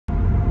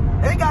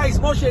Hey guys,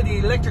 Moshe the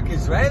Electric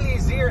Israeli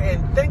is here,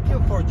 and thank you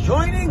for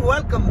joining.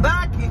 Welcome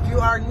back. If you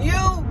are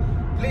new,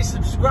 please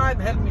subscribe.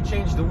 Help me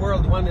change the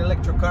world one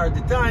electric car at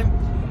a time.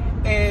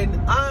 And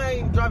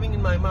I'm driving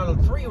in my Model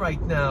 3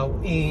 right now,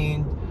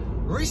 and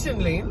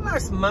recently, in the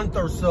last month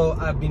or so,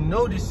 I've been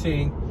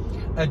noticing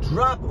a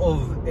drop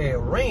of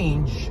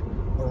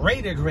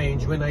rated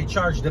range when I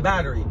charge the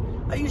battery.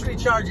 I usually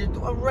charge it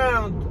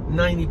around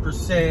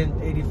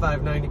 90%,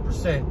 85,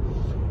 90%.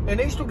 And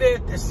I used to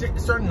get a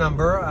certain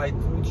number. It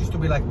used to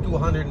be like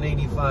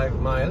 285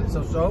 miles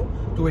or so,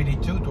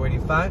 282,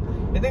 285,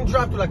 and then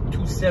dropped to like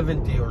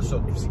 270 or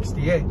so,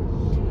 268.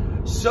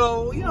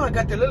 So, you know, I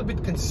got a little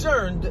bit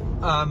concerned,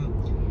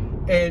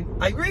 and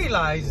I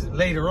realized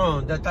later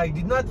on that I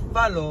do not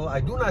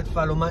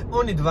follow my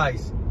own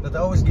advice that I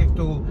always give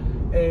to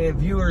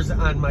viewers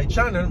on my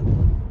channel.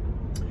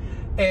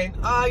 And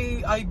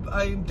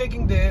I'm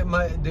taking the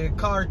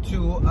car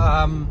to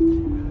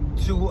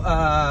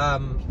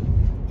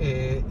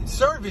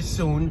service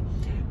soon,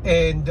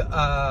 and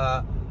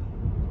I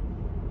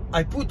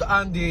put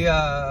on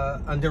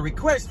the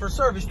request for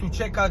service to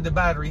check out the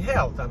battery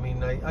health. I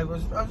mean, I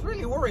was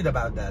really worried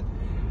about that.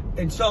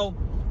 And so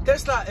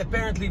Tesla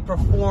apparently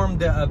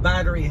performed a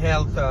battery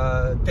health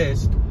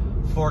test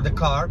for the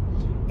car,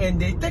 and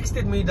they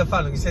texted me the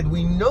following. He said,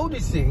 "We're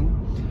noticing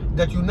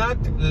that you're not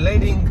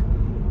letting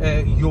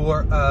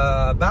your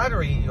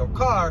battery, your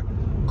car,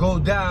 go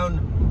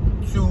down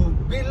to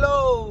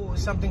below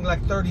something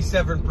like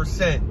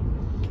 37%,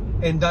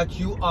 and that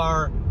you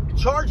are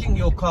charging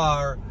your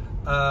car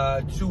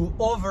to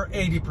over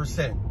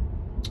 80%.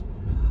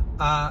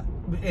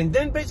 And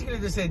then basically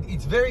they said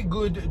it's very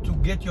good to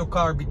get your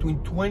car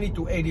between 20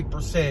 to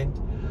 80%,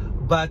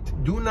 but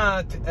do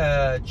not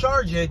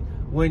charge it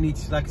when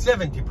it's like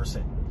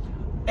 70%.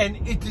 And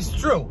it is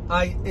true.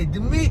 I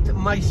admit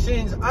my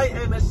sins. I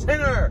am a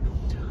sinner.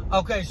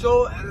 Okay,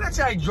 so let's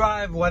say I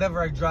drive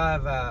whatever I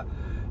drive,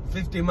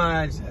 50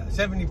 miles,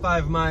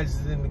 75 miles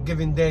in a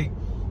given day,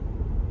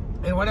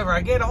 and whatever,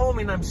 I get home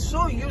and I'm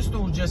so used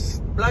to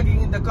just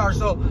plugging in the car.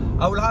 So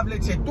I will have,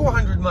 let's say,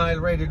 200-mile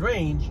rated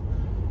range,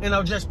 and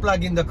I'll just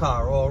plug in the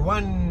car, or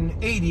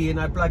 180 and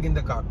I plug in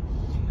the car.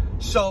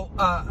 So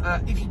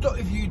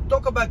if you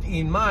talk about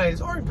in miles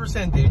or in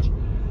percentage,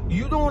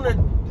 you don't want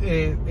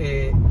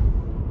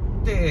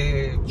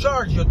to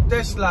charge your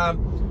Tesla,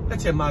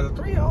 let's say Model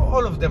 3,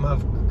 all of them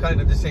have kind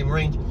of the same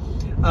range,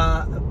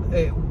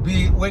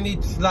 when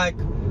it's like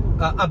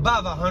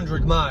above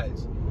 100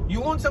 miles.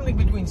 You want something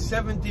between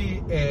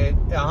 70 and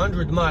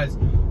 100 miles,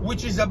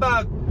 which is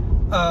about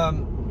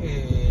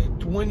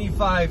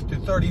 25 to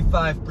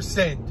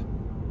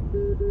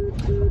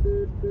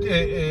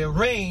 35%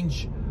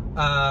 range,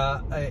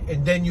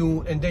 and then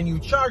you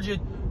charge it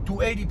to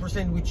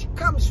 80%, which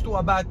comes to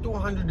about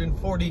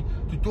 240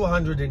 to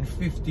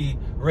 250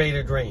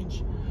 rated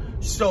range.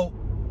 So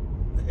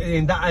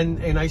and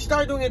I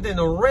started doing it, and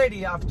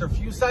already after a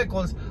few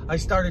cycles I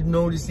started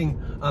noticing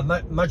a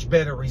much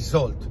better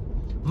result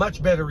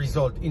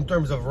in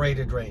terms of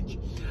rated range.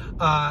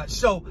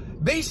 So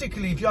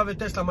basically, if you have a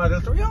Tesla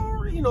Model 3,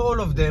 or you know, all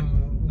of them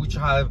who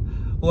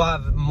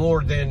have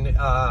more than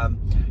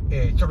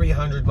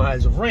 300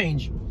 miles of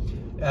range,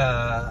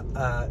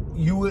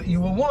 you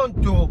will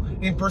want to,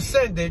 in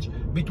percentage,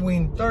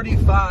 between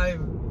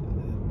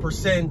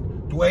 35%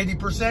 to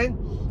 80%,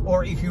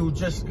 or if you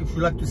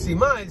like to see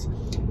miles,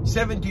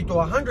 70 to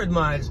 100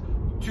 miles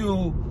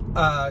to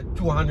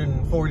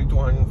 240 to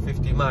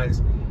 150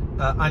 miles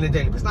on a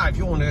daily basis. Now, if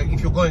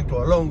you're going to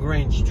a long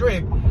range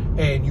trip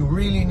and you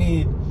really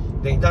need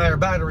the entire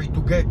battery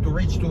to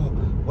reach to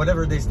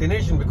whatever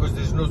destination because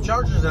there's no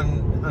chargers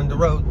on the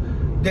road,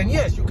 then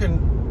yes, you can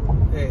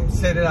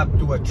set it up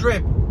to a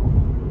trip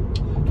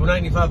to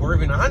 95 or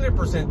even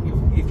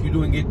 100% if you're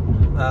doing it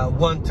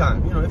one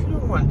time. You know, if you're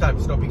doing it one time,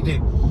 it's no big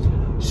deal.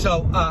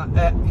 So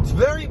it's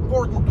very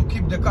important to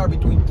keep the car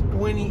between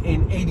 20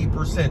 and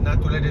 80%,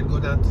 not to let it go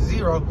down to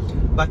zero,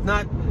 but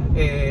not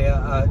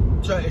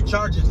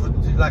charge it for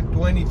like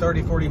 20,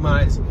 30, 40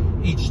 miles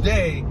each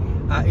day.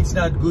 It's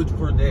not good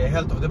for the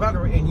health of the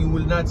battery, and you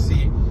will not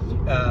see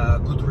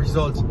good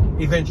results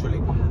eventually.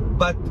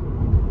 But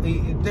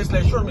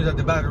Tesla assured me that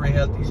the battery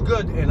health is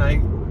good, and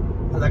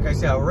like I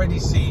say, I already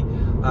see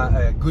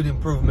a good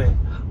improvement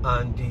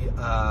on the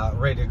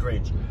rated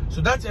range.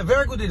 So that's a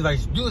very good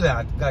advice. Do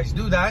that, guys.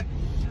 Do that.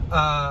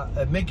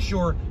 Make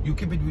sure you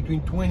keep it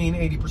between 20 and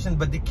 80%.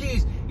 But the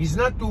key is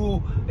not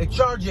to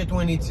charge it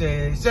when it's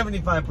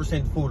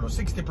 75% full or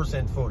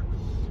 60% full.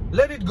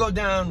 Let it go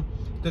down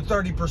to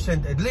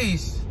 30% at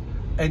least,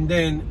 and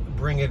then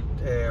bring it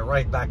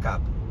right back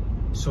up.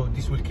 So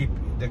this will keep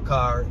the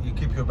car, you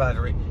keep your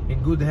battery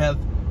in good health,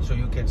 so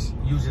you can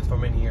use it for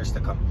many years to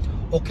come.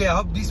 Okay, I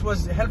hope this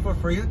was helpful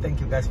for you. Thank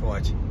you guys for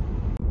watching.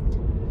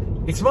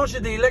 It's Moshe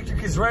the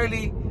Electric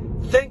Israeli.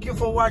 Thank you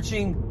for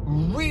watching.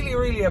 Really,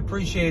 really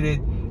appreciate it.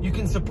 You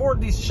can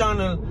support this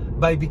channel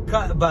by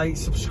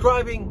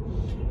subscribing.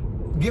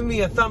 Give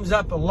me a thumbs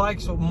up, a like,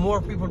 so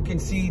more people can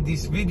see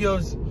these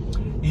videos.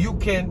 You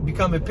can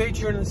become a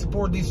patron and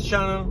support this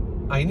channel.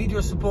 I need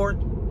your support.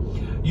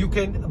 You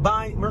can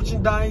buy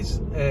merchandise,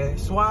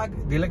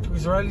 swag, the Electric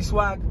Israeli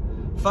swag.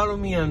 Follow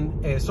me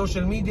on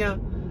social media.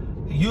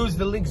 Use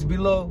the links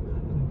below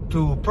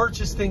to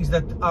purchase things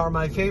that are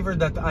my favorite,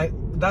 that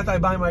I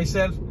buy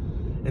myself.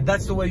 And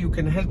that's the way you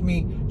can help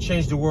me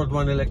change the world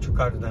one electric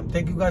car at a time.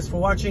 Thank you guys for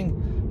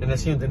watching, and I'll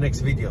see you in the next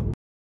video.